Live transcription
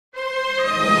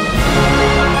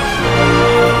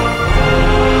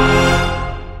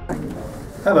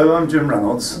Hello, I'm Jim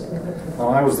Reynolds.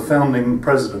 I was the founding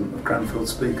president of Cranfield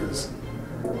Speakers.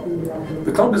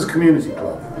 The club is a community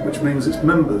club, which means its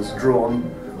members are drawn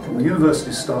from the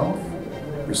university staff,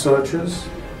 researchers,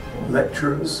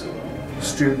 lecturers,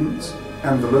 students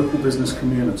and the local business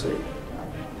community.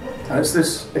 And it's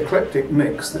this eclectic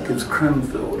mix that gives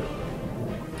Cranfield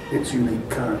its unique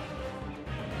character.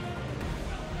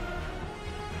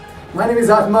 My name is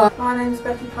Atma. My name is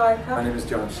Becky Piper. My name is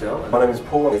John Shell. My name is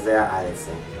Paul. Isaiah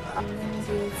Alexson. My name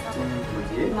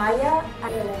is Maya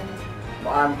Ireland.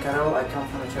 I'm Carol. I come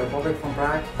from the Czech Republic, from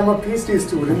Prague. I'm a PhD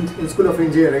student in School of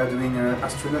Engineering. I'm doing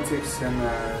astronautics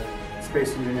and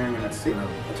space engineering and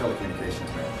telecommunications.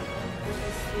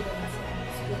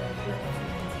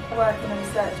 I work in a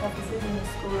research offices in the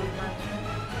School of Management.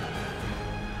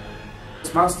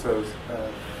 This master's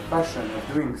passion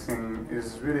of doing things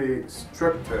is really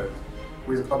structured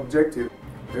with objective.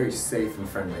 Very safe and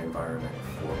friendly environment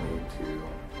for me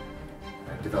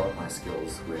to develop my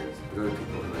skills with other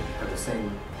people who have the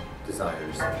same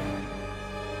desires. A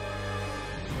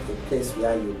place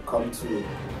where you come to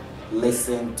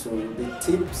listen to the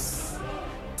tips,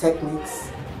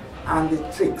 techniques and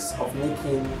the tricks of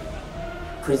making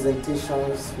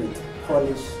presentations with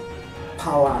polish,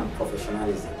 power and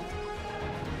professionalism.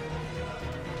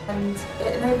 And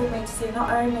it enabled me to see not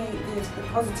only the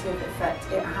positive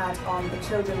effect it had on the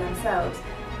children themselves,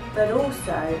 but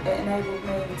also it enabled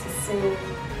me to see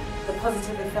the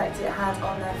positive effect it had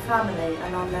on their family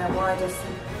and on their wider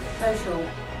social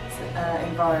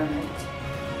environment.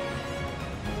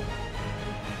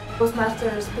 Postmaster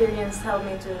experience helped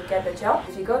me to get the job.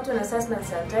 If you go to an assessment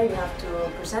center, you have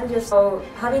to present yourself. So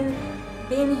having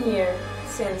been here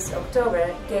since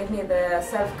October gave me the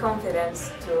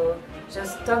self-confidence to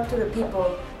just talk to the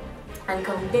people and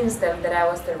convince them that I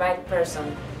was the right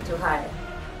person to hire.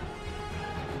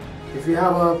 If you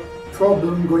have a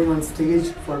problem going on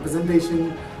stage for a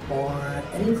presentation or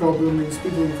any problem in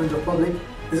speaking in front of public,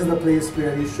 this is the place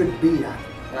where you should be at.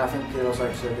 And I think it was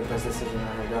actually the best decision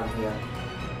I have done here.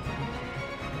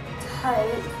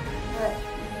 Hope that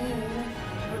you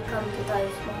will come to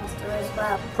Toastmaster as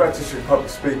well. Practice your public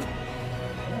speaking.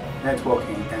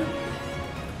 Networking and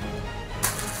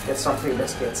get some free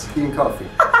biscuits. Eating coffee.